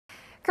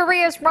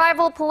Korea's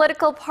rival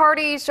political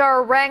parties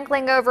are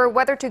wrangling over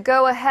whether to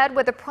go ahead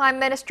with the Prime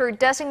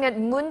Minister-designate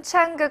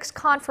Chang-keuk's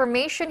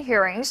confirmation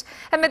hearings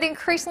amid the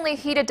increasingly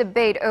heated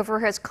debate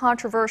over his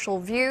controversial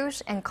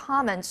views and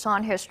comments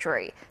on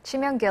history.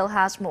 Myung-kil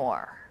has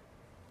more.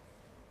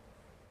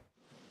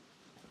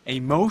 A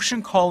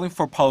motion calling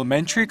for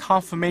parliamentary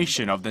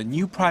confirmation of the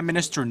new Prime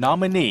Minister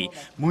nominee,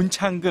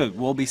 Chang-keuk,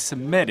 will be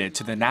submitted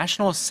to the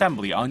National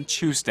Assembly on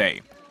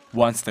Tuesday.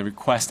 Once the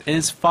request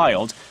is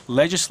filed,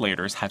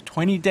 legislators have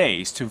 20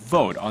 days to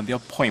vote on the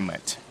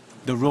appointment.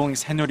 The ruling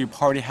Saenuri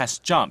Party has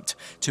jumped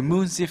to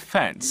Moon's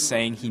defense,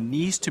 saying he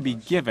needs to be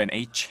given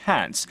a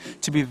chance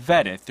to be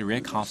vetted through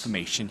a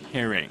confirmation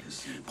hearing.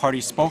 Party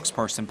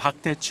spokesperson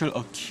Park Dae-chul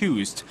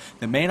accused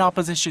the main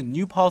opposition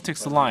New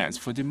Politics Alliance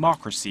for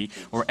Democracy,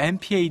 or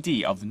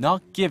NPAD, of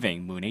not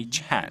giving Moon a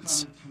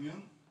chance.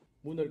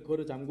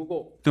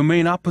 The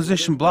main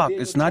opposition bloc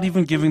is not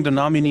even giving the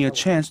nominee a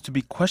chance to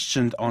be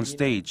questioned on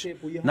stage.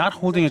 Not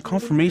holding a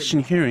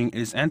confirmation hearing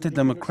is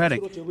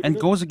anti-democratic and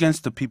goes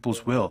against the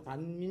people's will.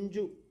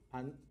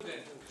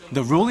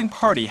 The ruling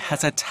party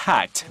has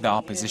attacked the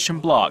opposition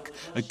bloc,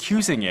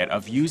 accusing it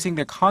of using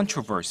the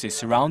controversy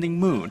surrounding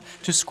Moon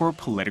to score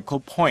political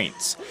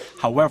points.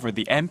 However,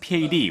 the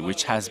NPAD,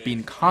 which has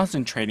been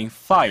concentrating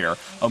fire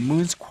on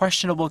Moon's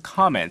questionable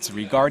comments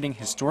regarding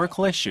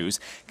historical issues,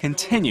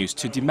 continues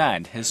to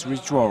demand his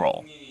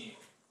withdrawal.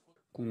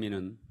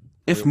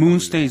 If Moon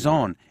stays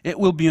on, it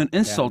will be an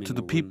insult to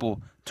the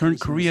people, turn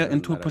Korea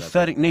into a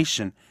pathetic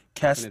nation,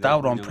 cast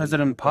doubt on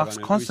President Park's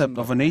concept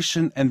of a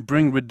nation, and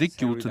bring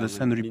ridicule to the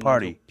Saenuri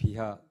Party.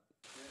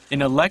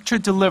 In a lecture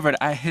delivered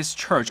at his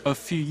church a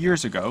few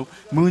years ago,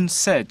 Moon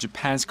said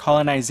Japan's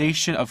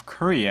colonization of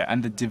Korea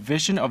and the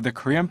division of the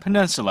Korean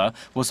peninsula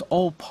was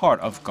all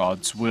part of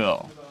God's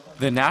will.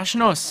 The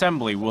National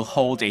Assembly will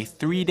hold a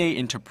 3-day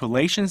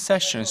interpellation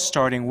session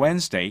starting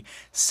Wednesday,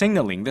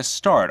 signaling the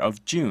start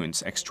of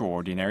June's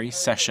extraordinary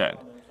session.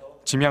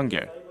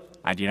 Myung-kil,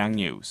 Arirang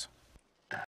News.